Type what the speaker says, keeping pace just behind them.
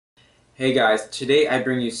Hey guys, today I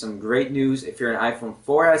bring you some great news if you're an iPhone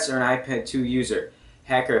 4S or an iPad 2 user.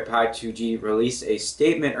 Hacker at Pod2g released a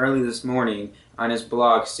statement early this morning on his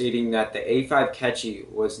blog stating that the A5 catchy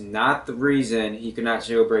was not the reason he could not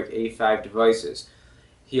jailbreak A5 devices.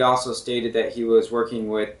 He also stated that he was working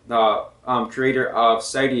with the creator of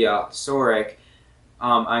Cydia, Sorek,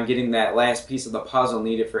 on getting that last piece of the puzzle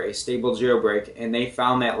needed for a stable jailbreak, and they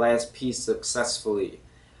found that last piece successfully.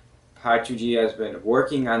 Pod2g has been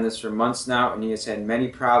working on this for months now, and he has had many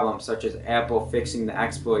problems, such as Apple fixing the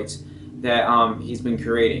exploits that he's been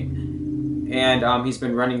creating. And he's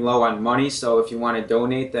been running low on money, so if you want to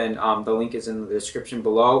donate, then the link is in the description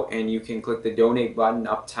below, and you can click the donate button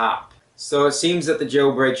up top. So it seems that the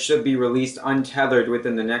jailbreak should be released untethered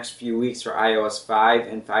within the next few weeks for iOS 5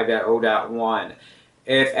 and 5.0.1.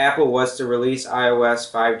 If Apple was to release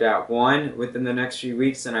iOS 5.1 within the next few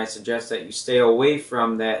weeks, then I suggest that you stay away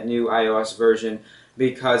from that new iOS version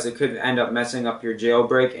because it could end up messing up your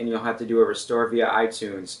jailbreak and you'll have to do a restore via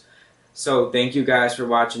iTunes. So thank you guys for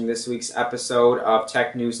watching this week's episode of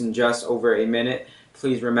Tech News in just over a minute.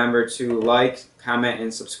 Please remember to like, comment,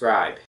 and subscribe.